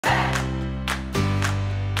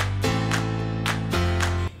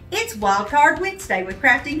It's Wildcard Wednesday with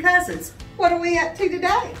Crafting Cousins. What are we up to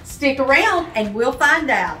today? Stick around and we'll find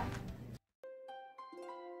out.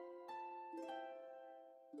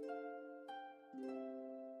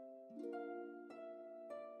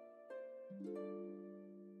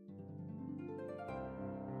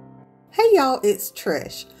 Hey y'all, it's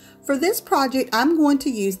Trish. For this project, I'm going to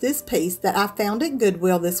use this piece that I found at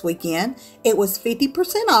Goodwill this weekend. It was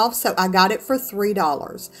 50% off, so I got it for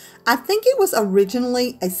 $3. I think it was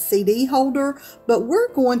originally a CD holder, but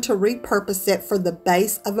we're going to repurpose it for the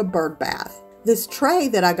base of a bird bath. This tray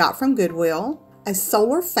that I got from Goodwill, a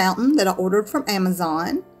solar fountain that I ordered from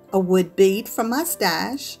Amazon, a wood bead from my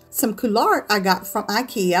stash, some COLLAB I got from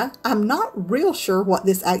IKEA. I'm not real sure what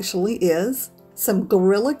this actually is. Some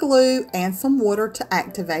Gorilla Glue and some water to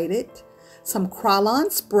activate it, some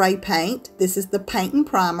Krylon spray paint, this is the paint and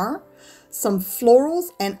primer, some florals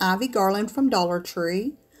and ivy garland from Dollar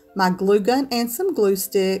Tree, my glue gun and some glue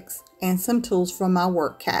sticks, and some tools from my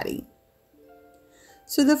work caddy.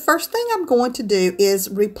 So the first thing I'm going to do is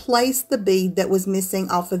replace the bead that was missing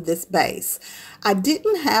off of this base. I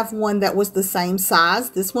didn't have one that was the same size.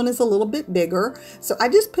 This one is a little bit bigger. So I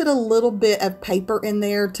just put a little bit of paper in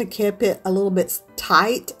there to keep it a little bit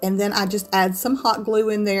tight. And then I just add some hot glue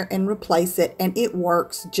in there and replace it. And it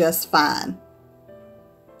works just fine.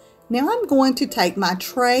 Now I'm going to take my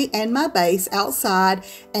tray and my base outside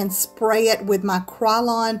and spray it with my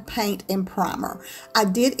Krylon paint and primer. I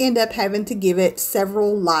did end up having to give it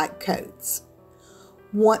several light coats.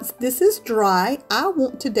 Once this is dry, I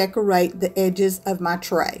want to decorate the edges of my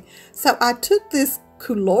tray. So I took this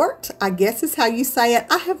COLLAB, I guess is how you say it.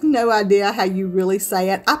 I have no idea how you really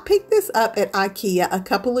say it. I picked this up at IKEA a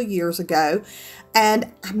couple of years ago,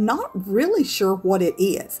 and I'm not really sure what it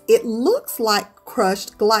is. It looks like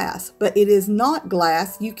crushed glass, but it is not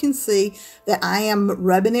glass. You can see that I am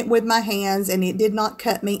rubbing it with my hands and it did not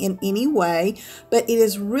cut me in any way, but it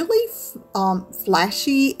is really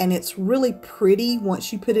flashy and it's really pretty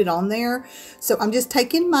once you put it on there. So I'm just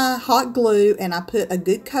taking my hot glue and I put a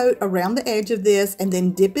good coat around the edge of this and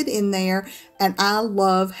then dip it in there, and I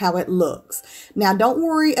love how it looks. Now don't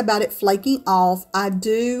worry about it flaking off.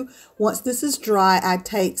 Once this is dry, I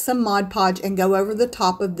take some Mod Podge and go over the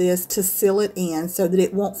top of this to seal it in so that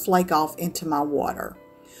it won't flake off into my water.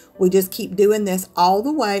 We just keep doing this all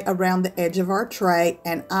the way around the edge of our tray,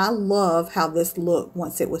 and I love how this looked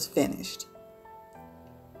once it was finished.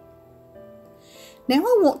 Now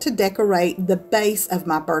I want to decorate the base of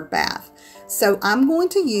my bird bath. So I'm going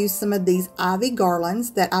to use some of these ivy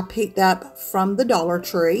garlands that I picked up from the Dollar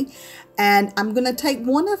Tree. And I'm going to take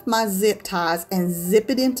one of my zip ties and zip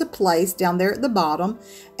it into place down there at the bottom.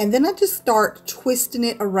 And then I just start twisting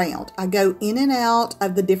it around. I go in and out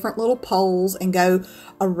of the different little poles and go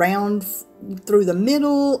around through the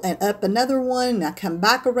middle and up another one. And I come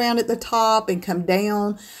back around at the top and come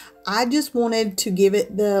down. I just wanted to give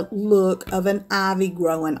it the look of an ivy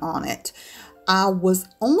growing on it. I was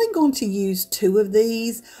only going to use 2 of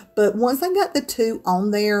these, but once I got the 2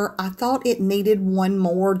 on there, I thought it needed one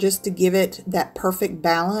more just to give it that perfect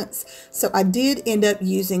balance. So I did end up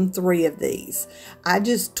using 3 of these. I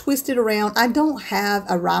just twisted around. I don't have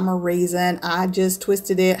a rhyme or reason. I just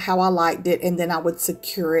twisted it how I liked it, and then I would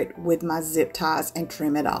secure it with my zip ties and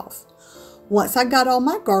trim it off. Once I got all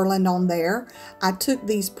my garland on there, I took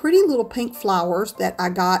these pretty little pink flowers that I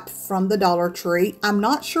got from the Dollar Tree. I'm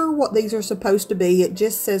not sure what these are supposed to be. It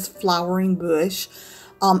just says flowering bush.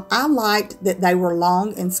 I liked that they were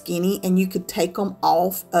long and skinny and you could take them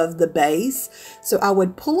off of the base. So I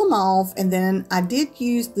would pull them off, and then I did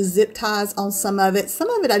use the zip ties on some of it. Some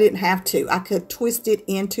of it I didn't have to. I could twist it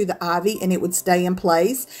into the ivy and it would stay in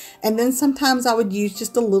place. And then sometimes I would use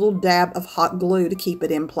just a little dab of hot glue to keep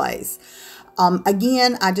it in place.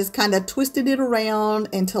 Again, I just kind of twisted it around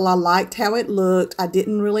until I liked how it looked. I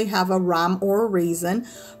didn't really have a rhyme or a reason,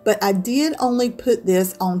 but I did only put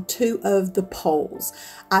this on 2 of the poles.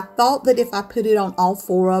 I thought that if I put it on all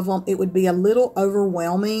 4 of them, it would be a little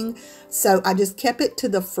overwhelming. So I just kept it to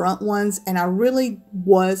the front ones, and I really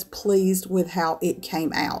was pleased with how it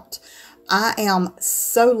came out. I am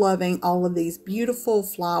so loving all of these beautiful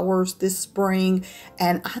flowers this spring,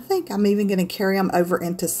 and I think I'm even going to carry them over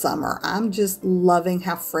into summer. I'm just loving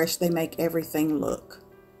how fresh they make everything look.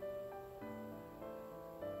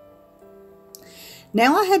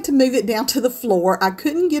 Now I had to move it down to the floor. I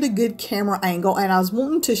couldn't get a good camera angle and I was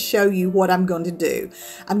wanting to show you what I'm going to do.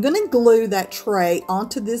 I'm going to glue that tray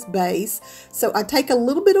onto this base. So I take a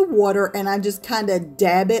little bit of water and I just kind of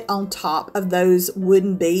dab it on top of those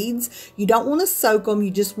wooden beads. You don't want to soak them, you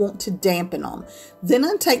just want to dampen them. Then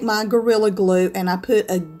I take my Gorilla Glue and I put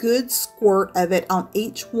a good squirt of it on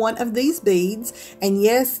each one of these beads. And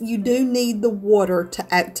yes, you do need the water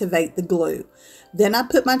to activate the glue. Then I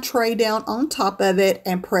put my tray down on top of it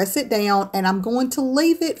and press it down, and I'm going to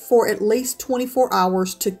leave it for at least 24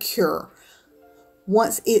 hours to cure.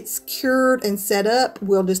 Once it's cured and set up,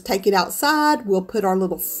 we'll just take it outside. We'll put our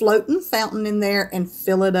little floating fountain in there and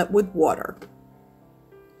fill it up with water.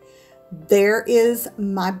 There is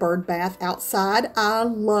my bird bath outside. I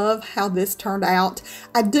love how this turned out.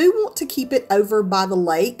 I do want to keep it over by the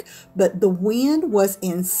lake, but the wind was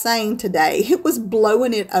insane today. It was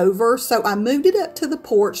blowing it over, so I moved it up to the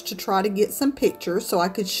porch to try to get some pictures so I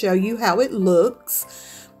could show you how it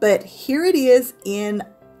looks. But here it is in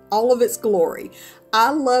all of its glory.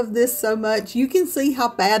 I love this so much. You can see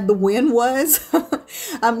how bad the wind was.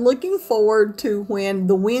 I'm looking forward to when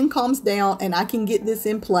the wind calms down and I can get this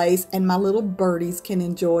in place and my little birdies can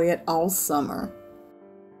enjoy it all summer.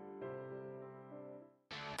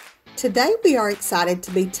 Today we are excited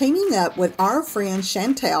to be teaming up with our friend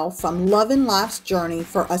Chantel from LOVIN Life's Journey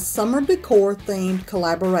for a summer decor themed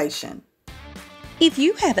collaboration. If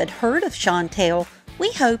you haven't heard of Chantel,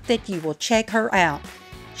 we hope that you will check her out.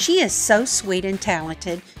 She is so sweet and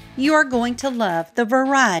talented. You are going to love the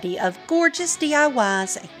variety of gorgeous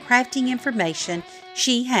DIYs and crafting information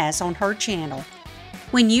she has on her channel.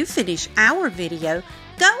 When you finish our video,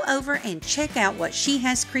 go over and check out what she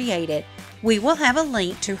has created. We will have a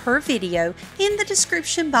link to her video in the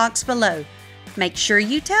description box below. Make sure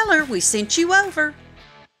you tell her we sent you over.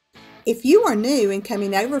 If you are new and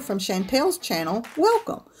coming over from Chantel's channel,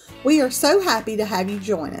 welcome. We are so happy to have you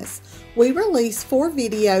join us. We release 4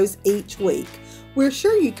 videos each week. We're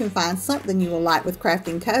sure you can find something you will like with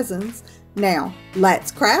Crafting Cousins. Now,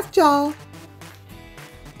 let's craft, y'all.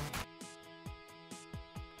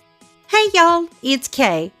 Hey y'all, it's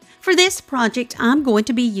Kay. For this project, I'm going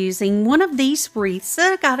to be using one of these wreaths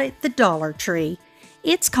that I got at the Dollar Tree.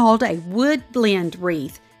 It's called a wood blend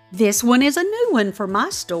wreath. This one is a new one for my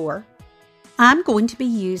store. I'm going to be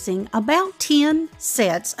using about 10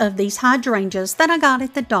 sets of these hydrangeas that I got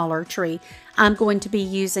at the Dollar Tree. I'm going to be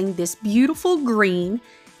using this beautiful green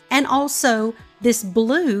and also this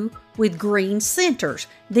blue with green centers.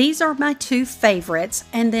 These are my 2 favorites,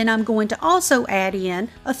 and then I'm going to also add in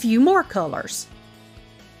a few more colors.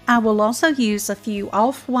 I will also use a few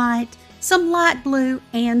off-white, some light blue,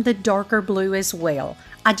 and the darker blue as well.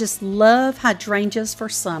 I just love hydrangeas for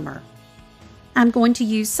summer. I'm going to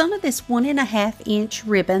use some of this 1.5 inch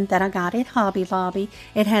ribbon that I got at Hobby Lobby.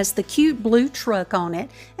 It has the cute blue truck on it,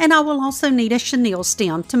 and I will also need a chenille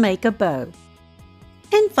stem to make a bow.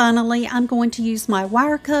 And finally, I'm going to use my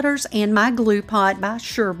wire cutters and my glue pot by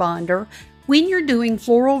Surebonder. When you're doing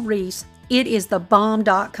floral wreaths, it is the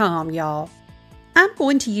bomb.com, y'all. I'm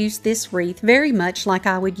going to use this wreath very much like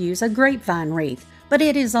I would use a grapevine wreath, but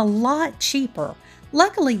it is a lot cheaper.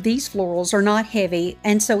 Luckily, these florals are not heavy,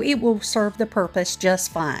 and so it will serve the purpose just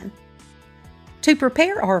fine. To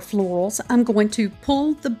prepare our florals, I'm going to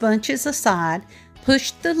pull the bunches aside,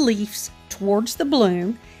 push the leaves towards the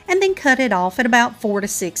bloom, and then cut it off at about 4 to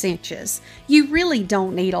 6 inches. You really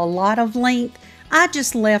don't need a lot of length. I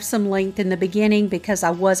just left some length in the beginning because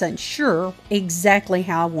I wasn't sure exactly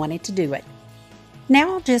how I wanted to do it.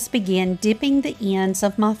 Now I'll just begin dipping the ends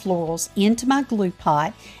of my florals into my glue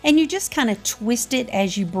pot, and you just kind of twist it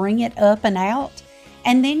as you bring it up and out,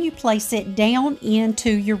 and then you place it down into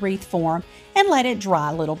your wreath form and let it dry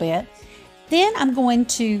a little bit. Then I'm going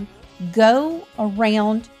to go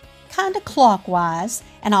around kind of clockwise,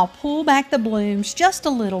 and I'll pull back the blooms just a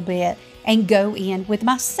little bit and go in with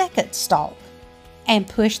my second stalk and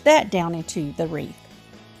push that down into the wreath.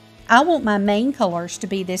 I want my main colors to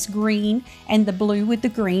be this green and the blue with the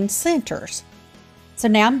green centers. So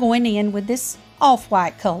now I'm going in with this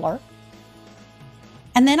off-white color.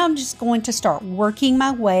 And then I'm just going to start working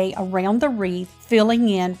my way around the wreath, filling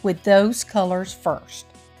in with those colors first.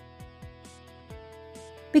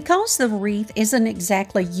 Because the wreath isn't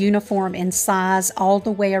exactly uniform in size all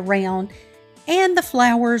the way around, and the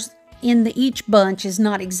flowers in each bunch is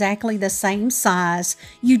not exactly the same size,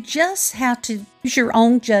 you just have to use your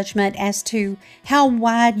own judgment as to how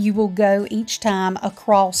wide you will go each time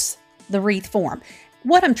across the wreath form.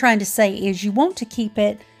 What I'm trying to say is you want to keep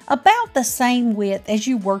it about the same width as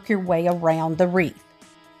you work your way around the wreath.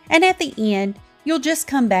 And at the end, You'll just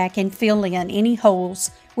come back and fill in any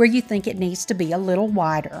holes where you think it needs to be a little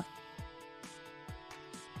wider.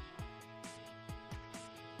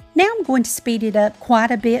 Now I'm going to speed it up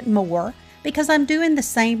quite a bit more because I'm doing the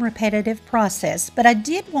same repetitive process, but I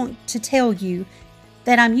did want to tell you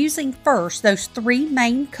that I'm using first those 3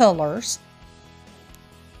 main colors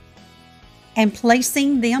and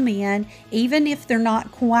placing them in. Even if they're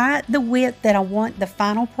not quite the width that I want the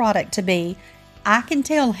final product to be, I can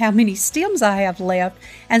tell how many stems I have left,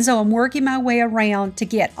 and so I'm working my way around to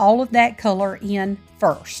get all of that color in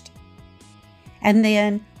first. And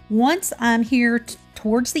then once I'm here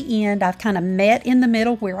towards the end, I've kind of met in the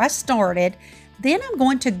middle where I started, then I'm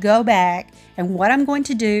going to go back, and what I'm going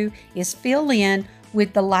to do is fill in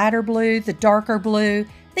with the lighter blue, the darker blue,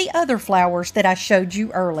 the other flowers that I showed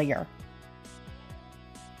you earlier.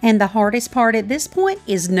 And the hardest part at this point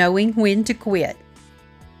is knowing when to quit.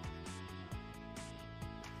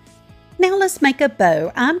 Now let's make a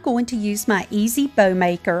bow. I'm going to use my Easy Bow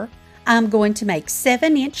Maker. I'm going to make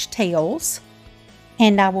 7-inch tails,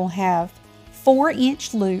 and I will have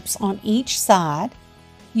 4-inch loops on each side.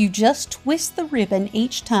 You just twist the ribbon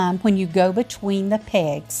each time when you go between the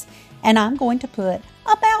pegs, and I'm going to put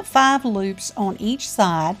about 5 loops on each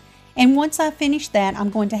side, and once I finish that,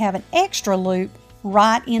 I'm going to have an extra loop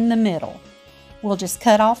right in the middle. We'll just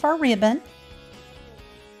cut off our ribbon,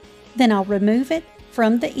 then I'll remove it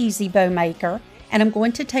from the Easy Bow Maker, and I'm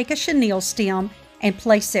going to take a chenille stem and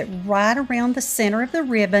place it right around the center of the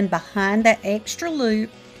ribbon behind that extra loop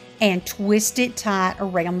and twist it tight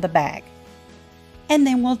around the back. And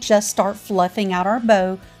then we'll just start fluffing out our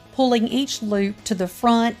bow, pulling each loop to the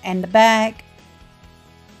front and the back,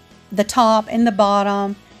 the top and the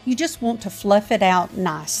bottom. You just want to fluff it out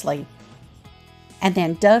nicely. And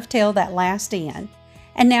then dovetail that last end.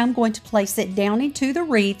 And now I'm going to place it down into the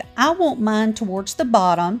wreath. I want mine towards the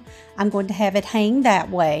bottom. I'm going to have it hang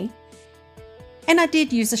that way. And I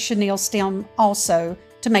did use a chenille stem also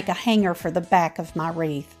to make a hanger for the back of my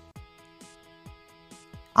wreath.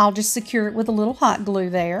 I'll just secure it with a little hot glue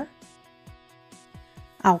there.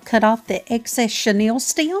 I'll cut off the excess chenille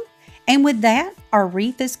stem, and with that, our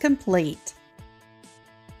wreath is complete.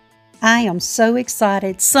 I am so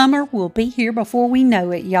excited. Summer will be here before we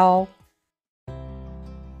know it, y'all.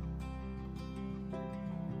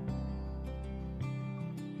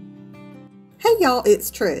 Hey y'all, it's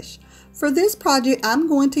Trish. For this project, I'm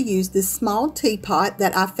going to use this small teapot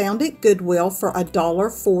that I found at Goodwill for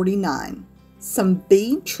 $1.49. Some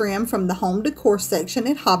bead trim from the home decor section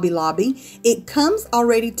at Hobby Lobby. It comes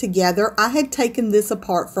already together. I had taken this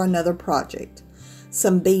apart for another project.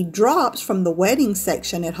 Some bead drops from the wedding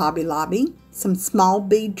section at Hobby Lobby. Some small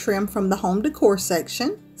bead trim from the home decor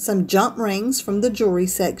section. Some jump rings from the jewelry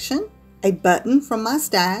section. A button from my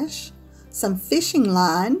stash. Some fishing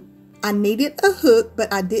line. I needed a hook,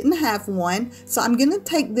 but I didn't have one, so I'm going to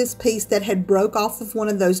take this piece that had broke off of one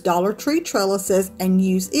of those Dollar Tree trellises and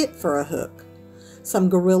use it for a hook. Some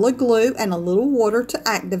Gorilla Glue and a little water to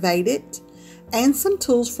activate it, and some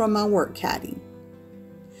tools from my work caddy.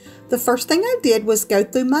 The first thing I did was go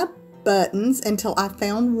through my buttons until I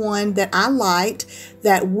found one that I liked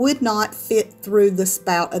that would not fit through the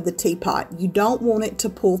spout of the teapot. You don't want it to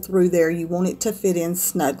pull through there, you want it to fit in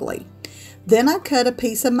snugly. Then I cut a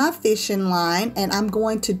piece of my fishing line, and I'm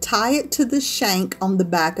going to tie it to the shank on the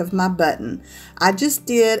back of my button. I just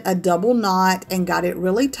did a double knot and got it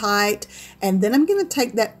really tight, and then I'm going to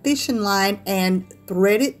take that fishing line and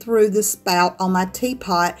thread it through the spout on my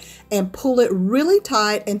teapot and pull it really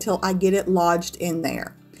tight until I get it lodged in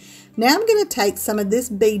there. Now I'm going to take some of this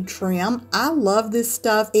bead trim. I love this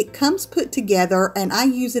stuff. It comes put together and I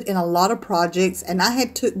use it in a lot of projects, and I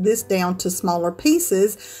had took this down to smaller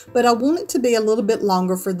pieces, but I want it to be a little bit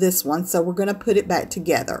longer for this one, so we're going to put it back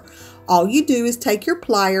together. All you do is take your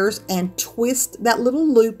pliers and twist that little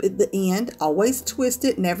loop at the end. Always twist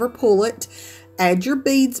it, never pull it. Add your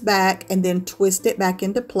beads back and then twist it back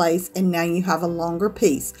into place, and now you have a longer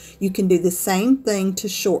piece. You can do the same thing to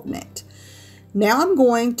shorten it. Now I'm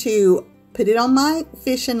going to put it on my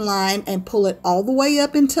fishing line and pull it all the way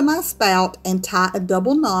up into my spout and tie a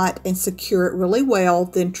double knot and secure it really well,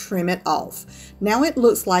 then trim it off. Now it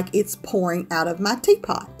looks like it's pouring out of my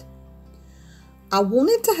teapot. I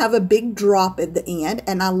wanted to have a big drop at the end,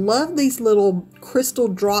 and I love these little crystal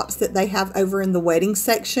drops that they have over in the wedding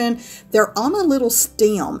section. They're on a little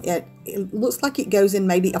stem. It looks like it goes in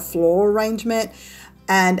maybe a floral arrangement.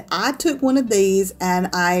 And I took one of these and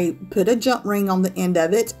I put a jump ring on the end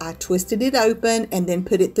of it. I twisted it open and then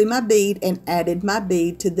put it through my bead and added my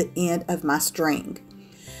bead to the end of my string.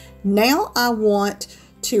 Now I want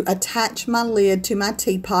to attach my lid to my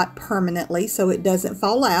teapot permanently so it doesn't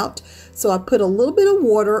fall out. So I put a little bit of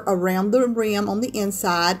water around the rim on the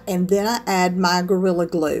inside, and then I add my Gorilla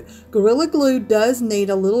Glue. Gorilla Glue does need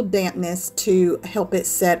a little dampness to help it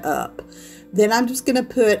set up. Then I'm just going to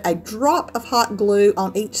put a drop of hot glue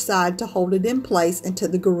on each side to hold it in place until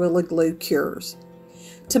the Gorilla Glue cures.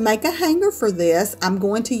 To make a hanger for this, I'm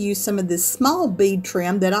going to use some of this small bead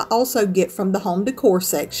trim that I also get from the home decor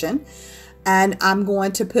section. And I'm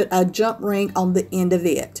going to put a jump ring on the end of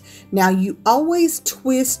it. Now you always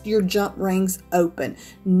twist your jump rings open.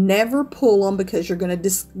 Never pull them because you're going to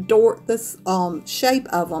distort the shape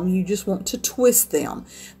of them. You just want to twist them.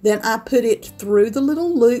 Then I put it through the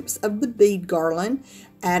little loops of the bead garland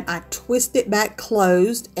and I twist it back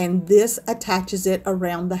closed, and this attaches it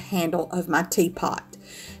around the handle of my teapot.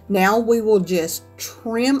 Now we will just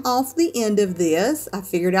trim off the end of this. I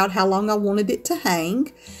figured out how long I wanted it to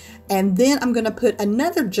hang. And then I'm going to put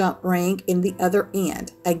another jump ring in the other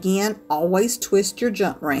end. Again, always twist your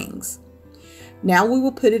jump rings. Now we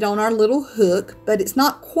will put it on our little hook, but it's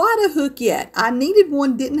not quite a hook yet. I needed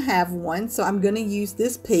one, didn't have one, so I'm going to use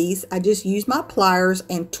this piece. I just use my pliers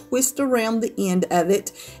and twist around the end of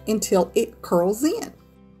it until it curls in.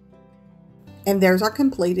 And there's our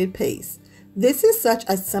completed piece. This is such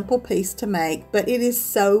a simple piece to make, but it is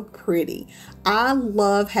so pretty. I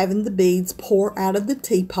love having the beads pour out of the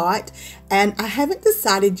teapot, and I haven't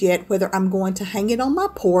decided yet whether I'm going to hang it on my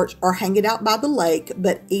porch or hang it out by the lake,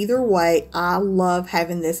 but either way, I love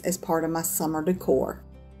having this as part of my summer decor.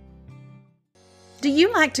 Do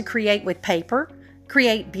you like to create with paper?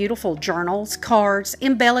 Create beautiful journals, cards,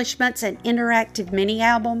 embellishments, and interactive mini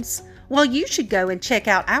albums? Well, you should go and check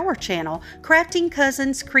out our channel, Crafting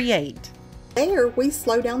Cousins Create. There, we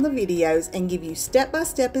slow down the videos and give you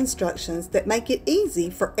step-by-step instructions that make it easy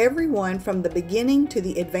for everyone from the beginning to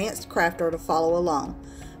the advanced crafter to follow along.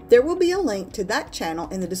 There will be a link to that channel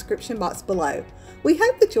in the description box below. We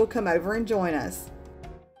hope that you'll come over and join us.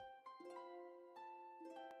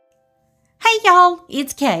 Hey y'all,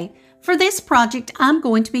 it's Kay. For this project, I'm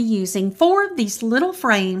going to be using 4 of these little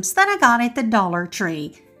frames that I got at the Dollar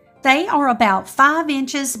Tree. They are about 5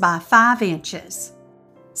 inches by 5 inches.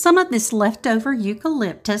 Some of this leftover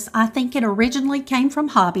eucalyptus, I think it originally came from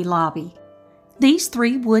Hobby Lobby. These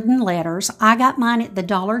 3 wooden letters, I got mine at the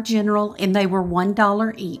Dollar General and they were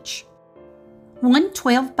 $1 each. 1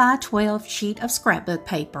 12 by 12 sheet of scrapbook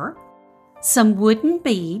paper, some wooden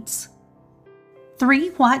beads,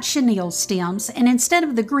 3 white chenille stems, and instead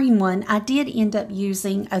of the green one, I did end up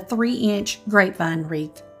using a 3-inch grapevine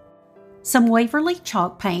wreath, some Waverly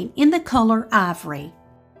chalk paint in the color ivory,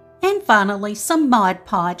 and finally some Mod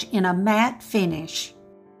Podge in a matte finish.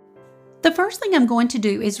 The first thing I'm going to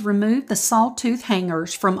do is remove the sawtooth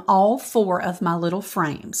hangers from all 4 of my little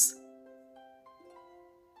frames.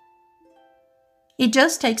 It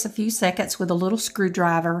just takes a few seconds with a little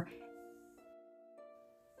screwdriver.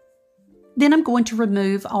 Then I'm going to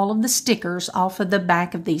remove all of the stickers off of the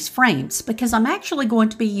back of these frames because I'm actually going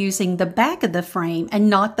to be using the back of the frame and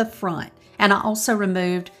not the front. And I also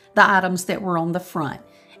removed the items that were on the front.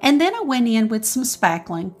 And then I went in with some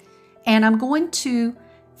spackling, and I'm going to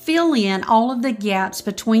fill in all of the gaps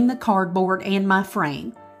between the cardboard and my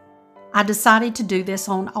frame. I decided to do this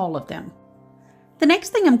on all of them. The next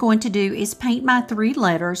thing I'm going to do is paint my 3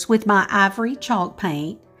 letters with my ivory chalk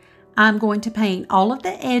paint. I'm going to paint all of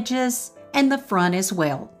the edges and the front as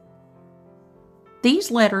well. These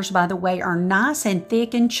letters, by the way, are nice and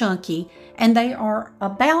thick and chunky, and they are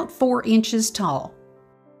about 4 inches tall.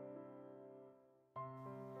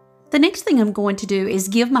 The next thing I'm going to do is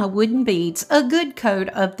give my wooden beads a good coat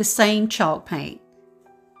of the same chalk paint.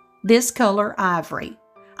 This color, ivory.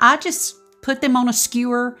 I just put them on a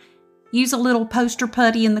skewer, use a little poster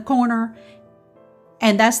putty in the corner,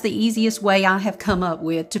 and that's the easiest way I have come up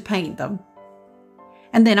with to paint them.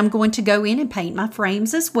 And then I'm going to go in and paint my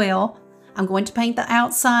frames as well. I'm going to paint the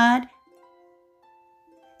outside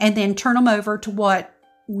and then turn them over to what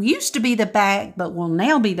used to be the back but will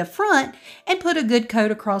now be the front, and put a good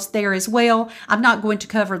coat across there as well. I'm not going to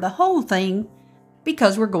cover the whole thing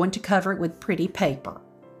because we're going to cover it with pretty paper.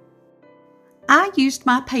 I used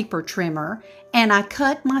my paper trimmer and I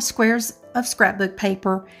cut my squares of scrapbook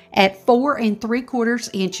paper at 4 3/4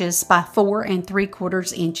 inches by 4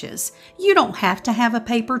 3/4 inches. You don't have to have a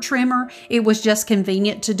paper trimmer. It was just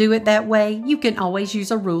convenient to do it that way. You can always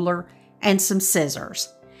use a ruler and some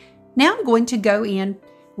scissors. Now I'm going to go in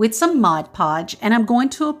with some Mod Podge, and I'm going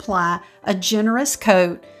to apply a generous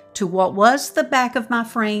coat to what was the back of my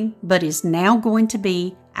frame but is now going to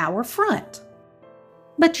be our front.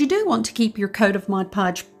 But you do want to keep your coat of Mod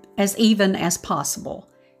Podge as even as possible.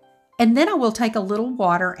 And then I will take a little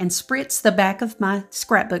water and spritz the back of my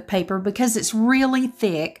scrapbook paper because it's really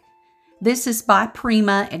thick. This is by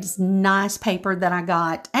Prima. It's nice paper that I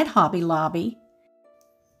got at Hobby Lobby.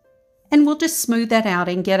 And we'll just smooth that out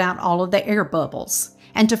and get out all of the air bubbles.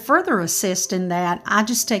 And to further assist in that, I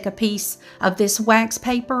just take a piece of this wax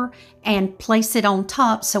paper and place it on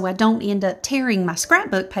top so I don't end up tearing my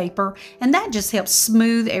scrapbook paper, and that just helps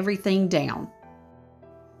smooth everything down.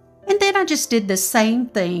 And then I just did the same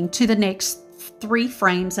thing to the next 3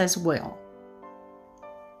 frames as well.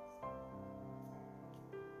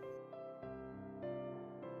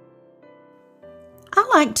 I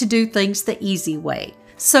like to do things the easy way.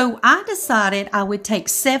 So I decided I would take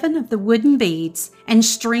 7 of the wooden beads and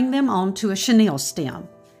string them onto a chenille stem.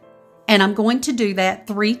 And I'm going to do that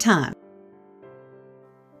 3 times.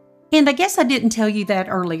 And I guess I didn't tell you that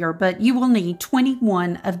earlier, but you will need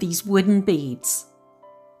 21 of these wooden beads.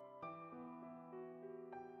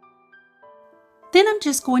 Then I'm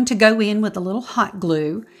just going to go in with a little hot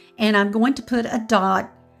glue, and I'm going to put a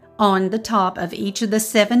dot on the top of each of the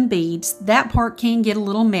 7 beads. That part can get a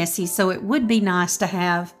little messy, so it would be nice to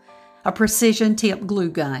have a precision tip glue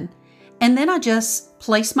gun. And then I just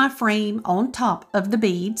place my frame on top of the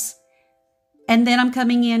beads, and then I'm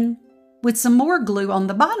coming in with some more glue on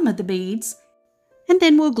the bottom of the beads, and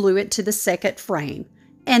then we'll glue it to the second frame.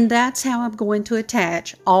 And that's how I'm going to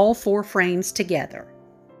attach all 4 frames together.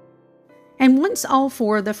 And once all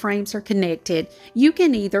 4 of the frames are connected, you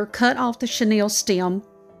can either cut off the chenille stem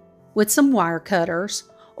with some wire cutters,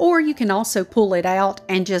 or you can also pull it out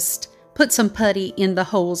and just put some putty in the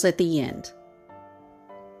holes at the end.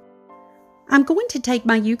 I'm going to take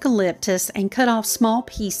my eucalyptus and cut off small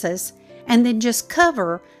pieces and then just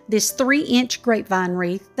cover this 3-inch grapevine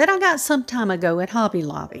wreath that I got some time ago at Hobby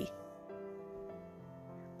Lobby.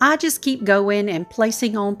 I just keep going and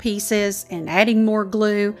placing on pieces and adding more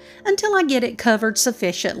glue until I get it covered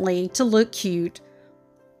sufficiently to look cute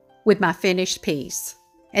with my finished piece.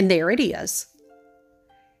 And there it is.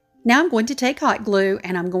 Now I'm going to take hot glue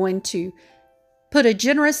and I'm going to put a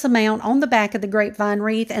generous amount on the back of the grapevine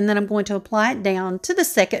wreath, and then I'm going to apply it down to the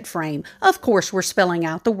second frame. Of course, we're spelling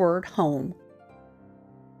out the word home.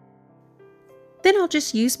 Then I'll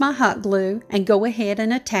just use my hot glue and go ahead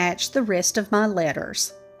and attach the rest of my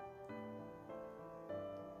letters.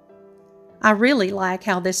 I really like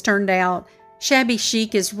how this turned out. Shabby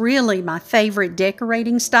chic is really my favorite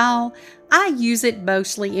decorating style. I use it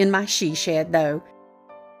mostly in my she shed though.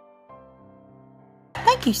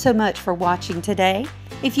 Thank you so much for watching today.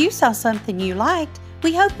 If you saw something you liked,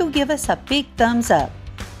 we hope you'll give us a big thumbs up.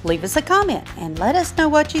 Leave us a comment and let us know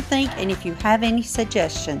what you think and if you have any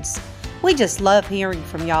suggestions. We just love hearing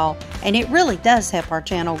from y'all, and it really does help our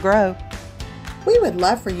channel grow. We would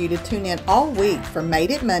love for you to tune in all week for Made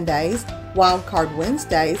It Mondays, Wildcard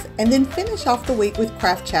Wednesdays, and then finish off the week with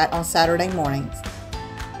Craft Chat on Saturday mornings.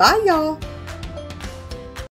 Bye, y'all!